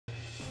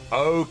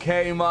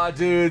Okay, my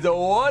dudes,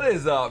 what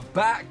is up?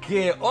 Back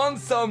here on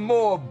some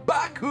more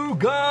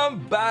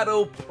Bakugan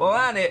Battle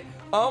Planet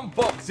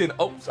unboxing.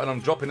 Oops, and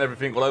I'm dropping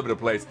everything all over the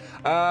place.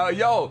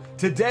 Yo,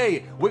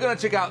 today we're gonna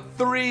check out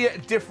 3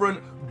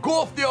 different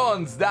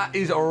GORTHIONs. That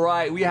is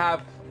right. We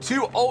have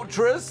 2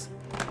 Ultras,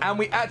 and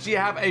we actually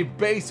have a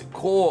base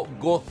core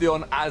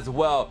GORTHION as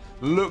well.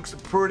 Looks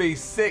pretty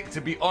sick,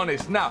 to be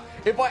honest. Now,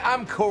 if I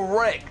am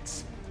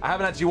correct, I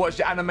haven't actually watched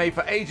the anime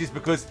for ages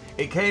because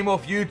it came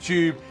off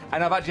YouTube,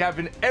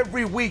 and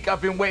every week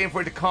I've been waiting for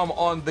it to come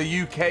on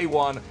the UK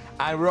one,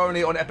 and we're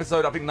only on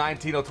episode, I think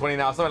 19 or 20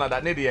 now, something like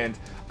that, near the end.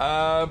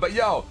 But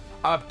yo,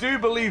 I do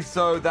believe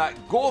so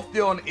that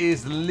GORTHION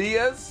is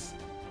Leah's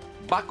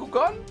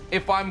Bakugan,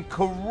 if I'm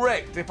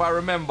correct, if I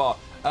remember.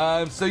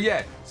 So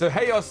yeah, so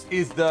Chaos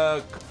is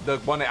the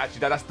one that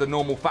actually, that's the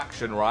normal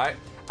faction, right?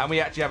 And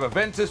we actually have a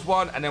Ventus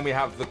one, and then we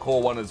have the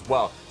core one as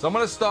well. So I'm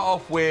gonna start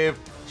off with,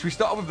 should we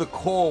start off with the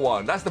core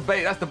one? That's the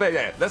bait,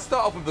 yeah. Let's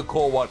start off with the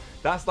core one.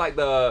 That's like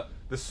the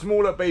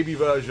smaller baby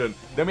version.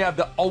 Then we have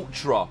the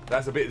Ultra.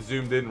 That's a bit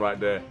zoomed in right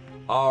there.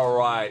 All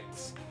right.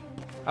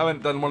 I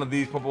haven't done one of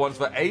these proper ones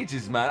for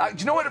ages, man. Do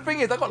you know what the thing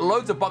is? I got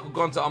loads of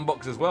Bakugan to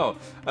unbox as well.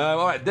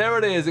 All right, there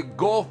it is.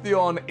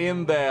 GORTHION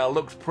in there.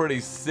 Looks pretty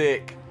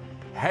sick.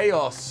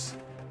 Chaos.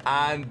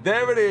 And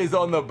there it is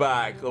on the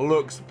back.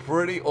 Looks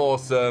pretty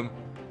awesome.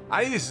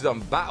 I need to see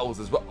some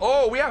battles as well.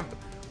 Oh, we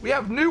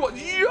have new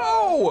ones.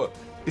 Yo!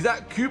 Is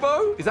that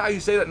Kubo? Is that how you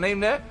say that name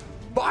there?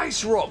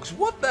 Vice Rocks.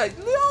 What the?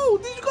 Yo,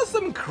 you got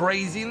some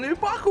crazy new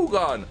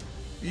Bakugan.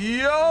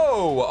 Yo!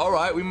 All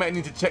right, we might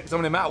need to check some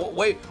of them out.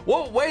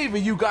 What wave are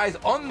you guys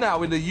on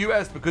now in the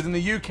US? Because in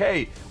the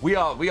UK, we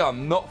are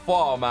not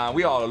far, man.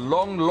 We are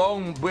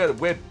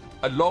we're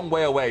a long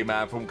way away,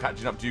 man, from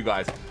catching up to you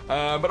guys.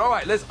 But all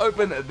right, let's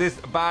open this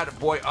bad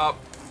boy up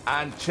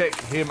and check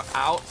him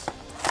out.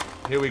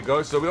 Here we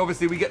go. So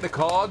we get the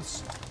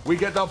cards, we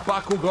get the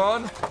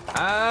Bakugan,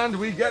 and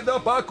we get the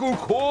Baku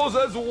cores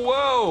as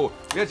well.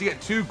 We actually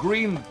get 2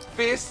 green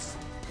fists,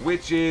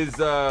 which is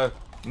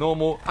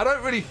normal. I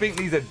don't really think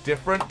these are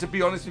different, to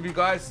be honest with you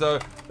guys. So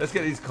let's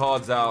get these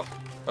cards out.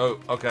 Oh,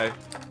 okay.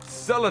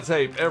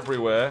 Sellotape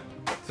everywhere.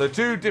 So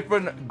 2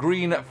 different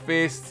green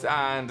fists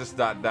and just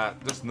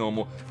just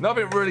normal.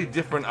 Nothing really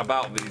different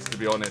about these, to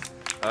be honest.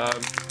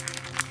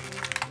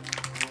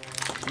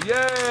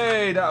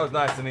 Yay, that was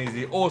nice and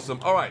easy. Awesome.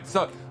 All right,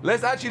 so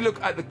let's actually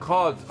look at the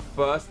cards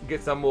first,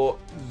 get some more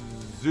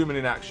zooming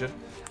in action,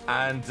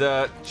 and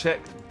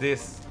check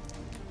this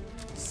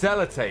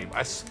sellotape.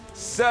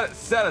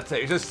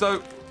 Sellotape. It's just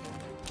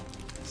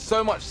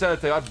so much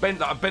sellotape.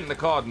 I bent the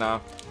card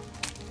now.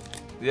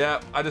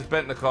 Yeah, I just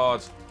bent the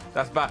cards.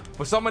 That's bad.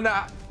 For someone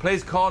that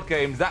plays card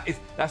games,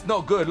 that's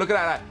not good. Look at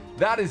that.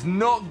 That is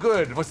not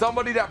good. For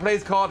somebody that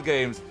plays card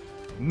games,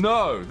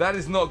 no, that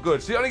is not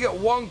good. So you only get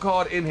 1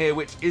 card in here,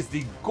 which is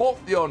the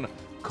GORTHION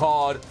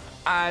card,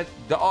 and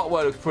the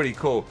artwork looks pretty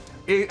cool.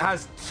 It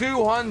has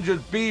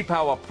 200 B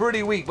power,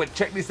 pretty weak, but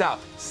check this out.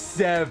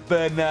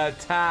 7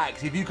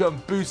 attacks. If you can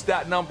boost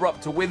that number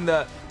up to win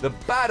the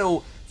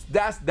battle,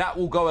 that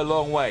will go a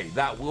long way.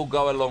 That will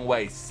go a long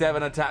way.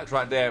 7 attacks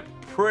right there,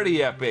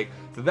 pretty epic.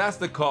 So that's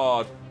the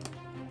card.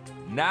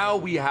 Now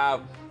we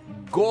have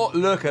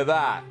look at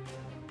that.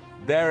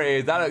 There it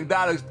is.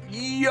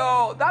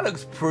 That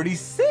looks pretty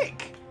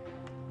sick.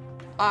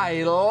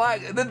 I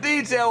like the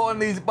detail on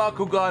these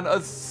Bakugan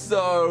are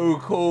so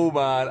cool,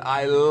 man.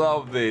 I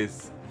love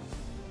this.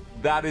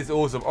 That is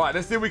awesome. All right,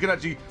 let's see if we can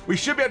we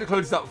should be able to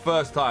close this up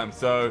first time.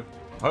 So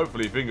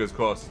hopefully, fingers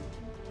crossed.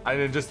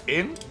 And then just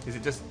in? Is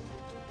it just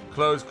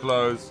close?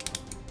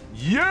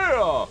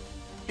 Yeah!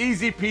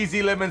 Easy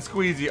peasy lemon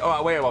squeezy.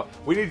 All right, wait.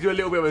 We need to do a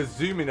little bit of a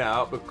zooming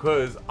out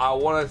because I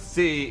want to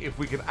see if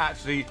we can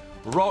actually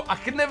roll. I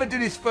can never do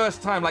this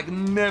first time, like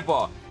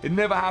never. It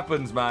never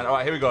happens, man. All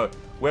right, here we go.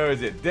 Where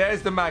is it?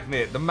 There's the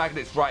magnet. The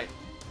magnet's right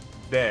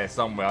there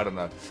somewhere. I don't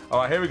know.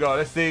 All right, here we go.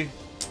 Let's see.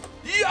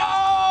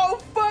 Yo!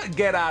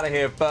 Get out of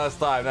here first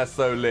time. That's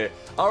so lit.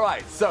 All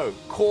right, so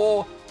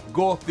core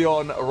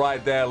GORTHION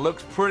right there.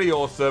 Looks pretty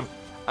awesome.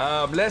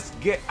 Let's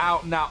get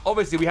out now.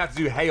 Obviously, we have to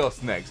do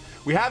Chaos next.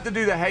 We have to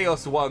do the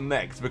Chaos one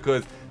next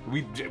because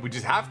we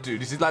just have to.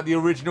 This is like the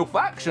original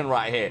faction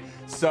right here.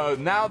 So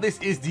now this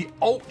is the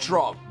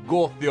Ultra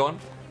GORTHION.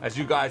 As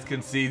you guys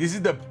can see, this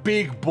is the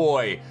big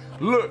boy.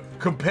 Look,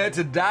 compared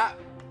to that,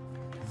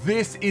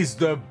 this is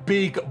the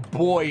big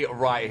boy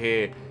right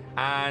here.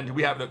 And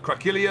we have the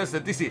Krakilius. So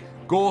this is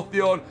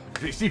GORTHION.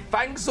 You see,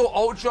 Fangsaw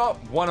Ultra,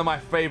 one of my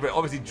favorite.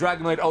 Obviously,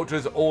 Dragonoid Ultra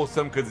is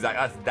awesome because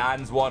that's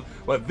Dan's one.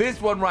 But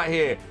this one right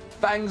here,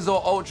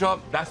 Fangsaw Ultra,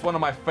 that's one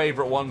of my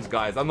favorite ones,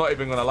 guys. I'm not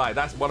even gonna lie,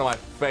 that's one of my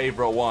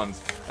favorite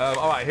ones.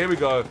 All right, here we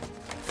go.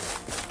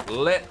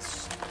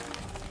 Let's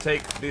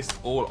take this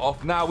all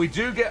off. Now we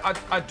do get,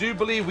 I do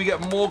believe we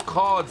get more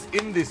cards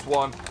in this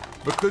one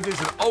because it's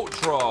an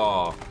Ultra.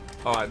 All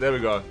right, there we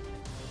go.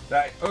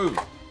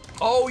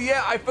 Oh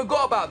yeah, I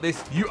forgot about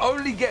this. You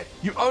only get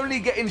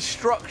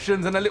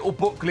instructions and a little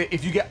booklet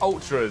if you get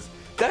Ultras.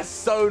 That's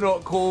so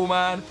not cool,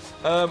 man.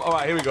 All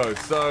right, here we go.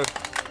 So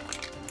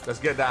Let's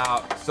get that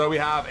out. So we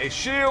have a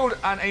shield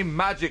and a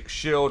magic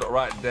shield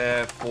right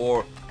there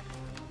for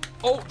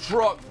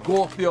Ultra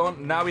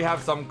GORTHION. Now we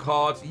have some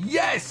cards.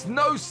 Yes,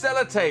 no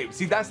sellotape.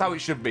 See, that's how it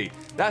should be.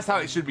 That's how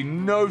it should be.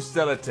 No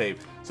sellotape.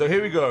 So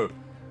here we go.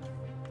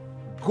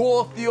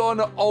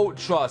 GORTHION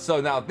Ultra.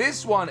 So now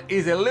this one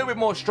is a little bit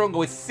more stronger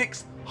with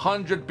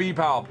 600 B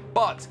power,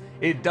 but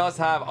it does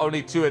have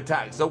only 2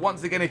 attacks. So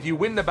once again, if you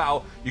win the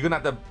battle, you're gonna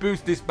have to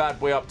boost this bad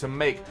boy up to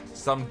make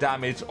some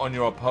damage on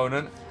your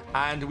opponent.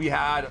 And we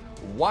had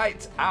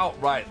white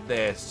out right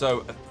there.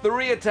 So a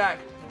 3 attack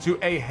to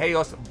a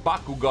Chaos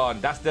Bakugan.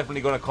 That's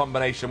definitely got a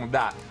combination with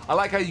that. I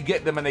like how you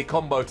get them and they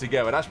combo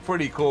together. That's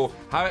pretty cool.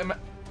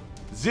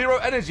 0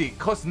 energy,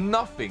 costs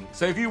nothing.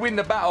 So if you win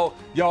the battle,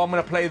 yo, I'm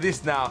gonna play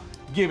this now.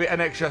 Give it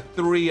an extra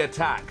 3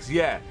 attacks,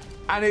 yeah.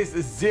 And it's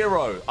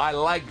 0. I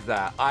like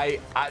that.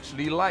 I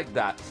actually like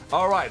that.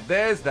 All right,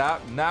 there's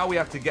that. Now we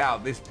have to get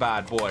out this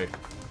bad boy.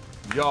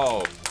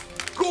 Yo,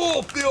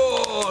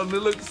 GORTHION!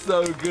 It looks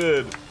so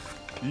good.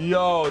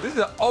 Yo, this is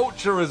an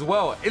Ultra as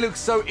well. It looks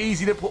so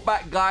easy to put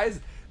back, guys.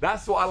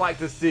 That's what I like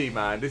to see,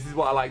 man. This is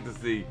what I like to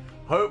see.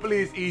 Hopefully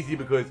it's easy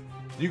because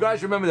you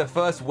guys remember the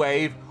first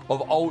wave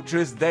of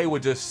Ultras? They were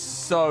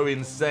just so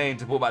insane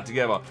to put back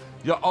together.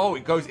 Yo, oh,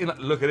 it goes in.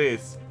 Look at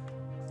this.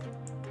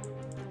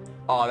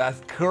 Oh,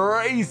 that's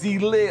crazy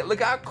lit.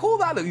 Look how cool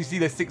that looks. You see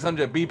the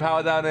 600 B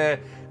power down there?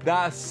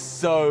 That's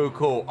so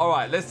cool. All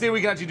right, let's see if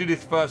we can actually do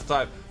this first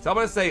time. So I'm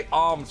going to say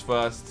arms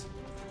first.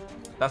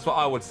 That's what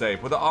I would say.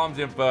 Put the arms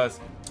in first.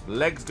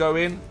 Legs go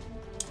in.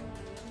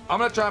 I'm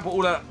going to try and put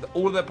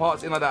all of the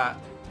parts in like that.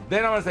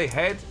 Then I'm going to say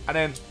head. And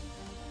then,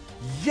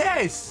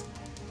 yes!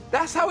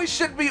 That's how it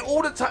should be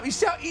all the time. You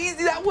see how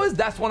easy that was?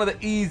 That's one of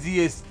the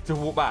easiest to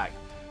put back.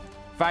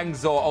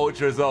 Fangzor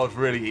Ultra as well is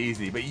really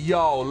easy. But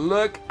yo,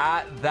 look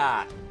at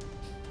that.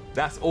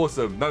 That's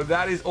awesome. No,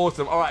 that is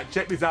awesome. All right,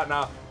 check this out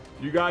now.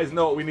 You guys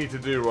know what we need to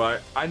do, right?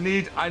 I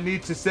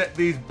need to set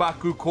these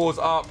Baku cores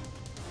up.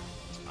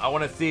 I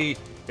want to see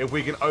if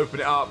we can open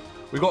it up.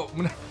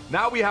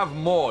 Now we have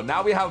more.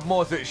 Now we have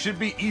more, so it should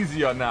be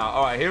easier now.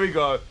 All right, here we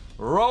go.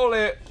 Roll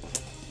it.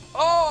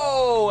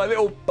 Oh, a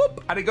little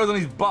boop, and it goes on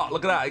his butt.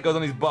 Look at that. It goes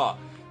on his butt.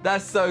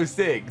 That's so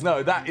sick.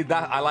 No, that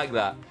I like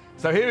that.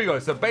 So here we go.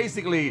 So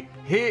basically,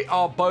 here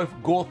are both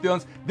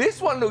GORTHIONs.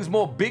 This one looks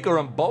more bigger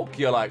and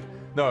bulkier. Like,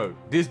 no,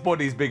 this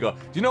body's bigger. Do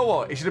you know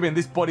what? It should have been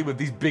this body with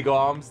these big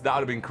arms. That would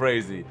have been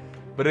crazy.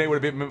 But then it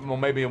would have been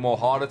maybe more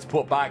harder to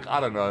put back. I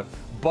don't know.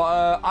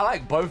 But I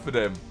like both of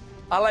them.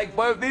 I like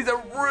both. These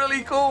are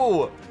really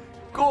cool.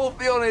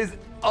 GORTHION is,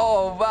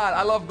 oh man,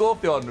 I love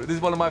GORTHION. This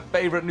is one of my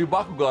favorite new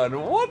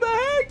Bakugan. What the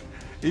heck?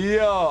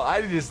 Yo,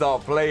 I need to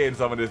start playing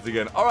some of this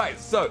again. All right,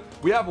 so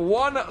we have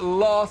one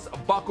last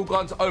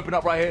Bakugan to open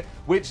up right here,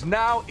 which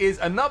now is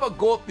another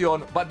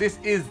GORTHION, but this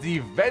is the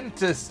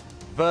Ventus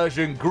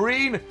version.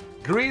 Green.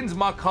 Green's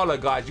my color,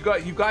 guys.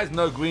 You guys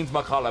know green's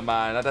my color,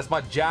 man. That's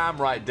my jam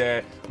right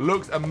there.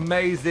 Looks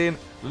amazing.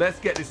 Let's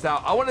get this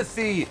out. I want to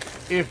see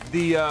if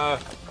the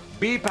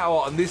B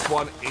power on this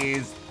one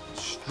is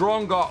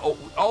stronger.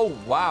 Oh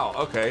wow.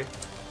 Okay.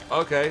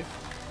 Okay.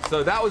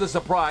 So that was a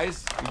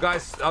surprise. You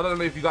guys, I don't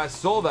know if you guys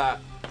saw that,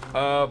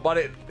 but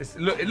it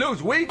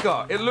looks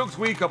weaker. It looks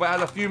weaker, but it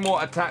has a few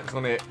more attacks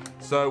on it.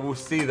 So we'll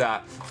see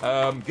that.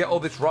 Get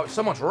all this rubbish.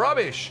 So much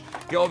rubbish.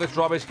 Get all this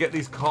rubbish. Get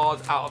these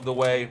cards out of the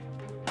way.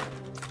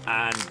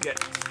 And get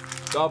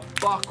the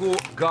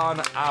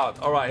Bakugan out.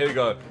 All right, here we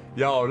go.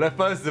 Yo,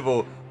 first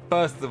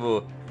of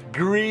all,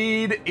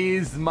 green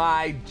is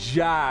my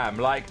jam.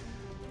 Like,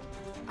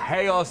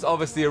 Chaos,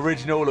 obviously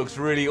original, looks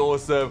really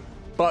awesome.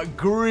 But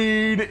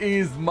green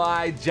is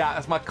my jam.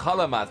 That's my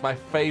color, man. It's my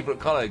favorite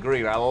color,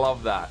 green. I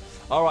love that.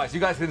 All right, so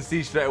you guys can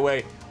see straight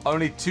away,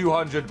 only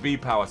 200 B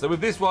power. So with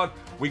this one,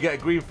 we get a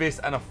green fist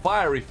and a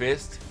fiery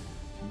fist.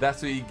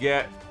 That's what you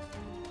get.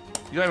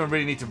 You don't even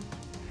really need to...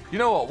 You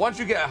know what? Once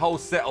you get a whole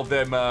set of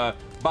them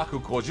Baku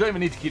cores, you don't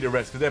even need to keep the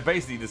rest because they're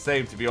basically the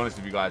same, to be honest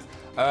with you guys.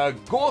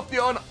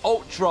 GORTHION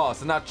Ultra.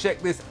 So now check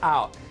this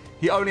out.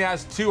 He only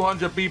has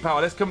 200 B power.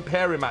 Let's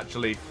compare him,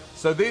 actually.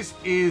 So this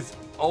is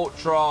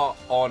Ultra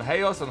on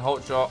Chaos and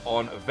Ultra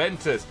on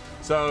Ventus.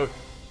 So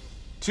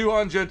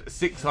 200,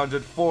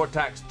 600, 4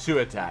 attacks, 2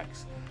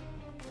 attacks.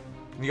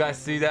 You guys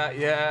see that?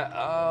 Yeah.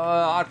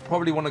 I'd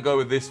probably want to go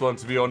with this one,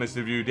 to be honest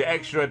with you. The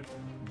extra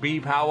B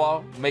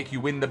power make you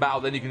win the battle,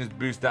 then you can just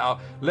boost that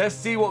out. Let's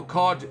see what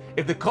card.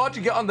 If the card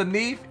you get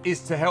underneath is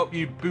to help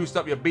you boost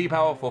up your B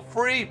power for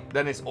free,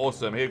 then it's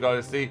awesome. Here you go.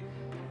 Let's see.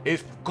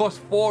 It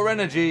costs 4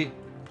 energy.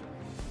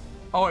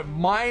 Oh, it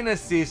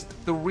minuses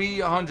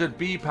 300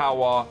 B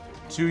power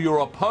to your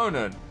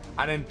opponent.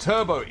 And in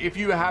Turbo, if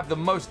you have the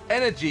most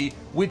energy,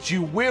 which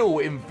you will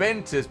in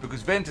Ventus,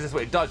 because Ventus is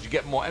what it does, you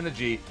get more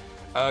energy.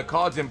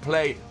 Cards in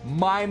play,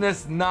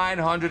 minus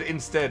 900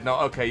 instead. No,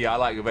 okay, yeah, I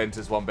like the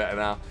Ventus one better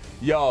now.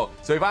 Yo,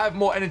 so if I have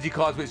more energy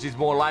cards, which is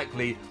more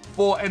likely,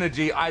 4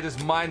 energy, I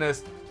just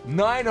minus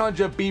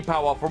 900 B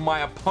power from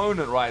my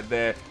opponent right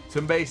there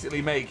to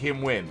basically make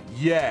him win.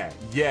 Yeah,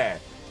 yeah.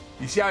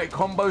 You see how it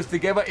combos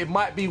together? It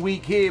might be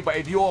weak here, but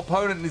if your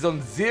opponent is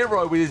on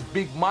 0 with his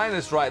big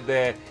minus right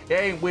there, it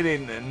ain't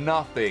winning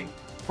nothing.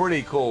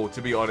 Pretty cool,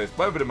 to be honest.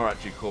 Both of them are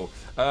actually cool.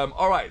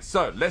 All right,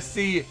 so let's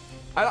see.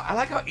 I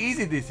like how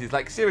easy this is.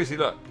 Like, seriously,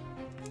 look.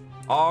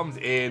 Arms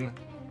in,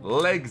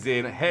 legs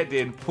in, head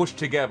in, push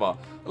together.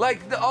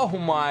 Like, oh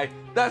my,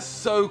 that's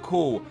so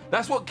cool.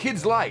 That's what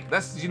kids like.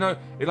 That's, you know,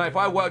 if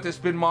I worked at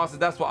Spin Masters,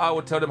 that's what I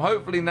would tell them.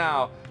 Hopefully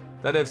now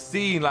that they've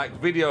seen like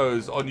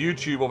videos on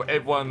YouTube of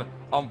everyone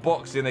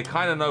unboxing, they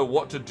kind of know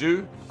what to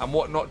do and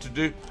what not to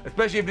do.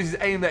 Especially if this is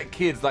aimed at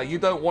kids. Like, you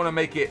don't want to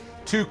make it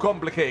too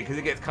complicated because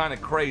it gets kind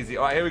of crazy.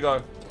 All right, here we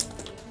go.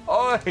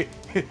 Oh,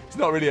 it's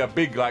not really a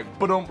big like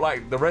ba-dump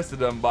like the rest of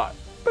them, but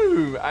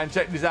boom. And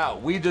check this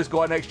out, we just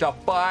got an extra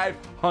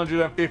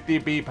 550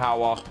 B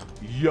power.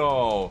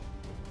 Yo,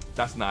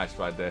 that's nice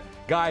right there.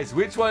 Guys,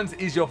 which ones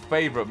is your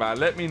favorite, man?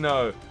 Let me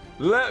know.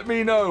 Let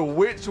me know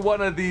which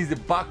one of these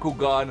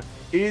Bakugan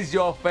is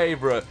your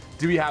favorite.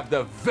 Do we have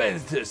the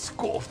Ventus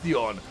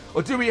GORTHION,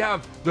 or do we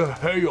have the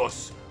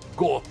Heios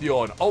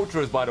GORTHION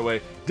Ultras, by the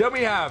way? Then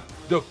we have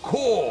the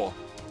Core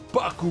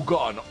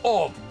Bakugan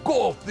of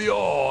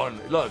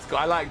GORTHION. Look,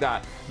 I like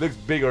that. Looks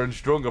bigger and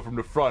stronger from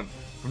the front.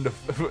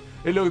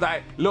 It looks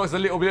like a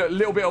little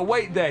bit of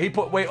weight there. He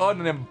put weight on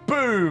and then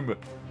boom.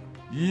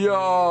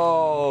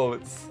 Yo,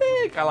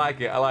 sick. I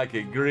like it. I like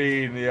it.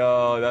 Green.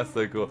 Yo, that's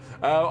so cool.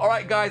 All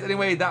right, guys.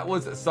 Anyway, that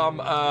was some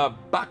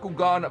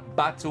Bakugan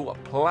Battle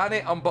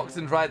Planet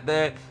unboxings right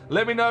there.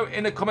 Let me know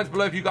in the comments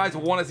below if you guys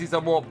want to see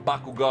some more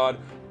Bakugan.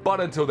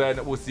 But until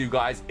then, we'll see you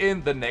guys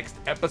in the next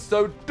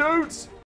episode, dudes.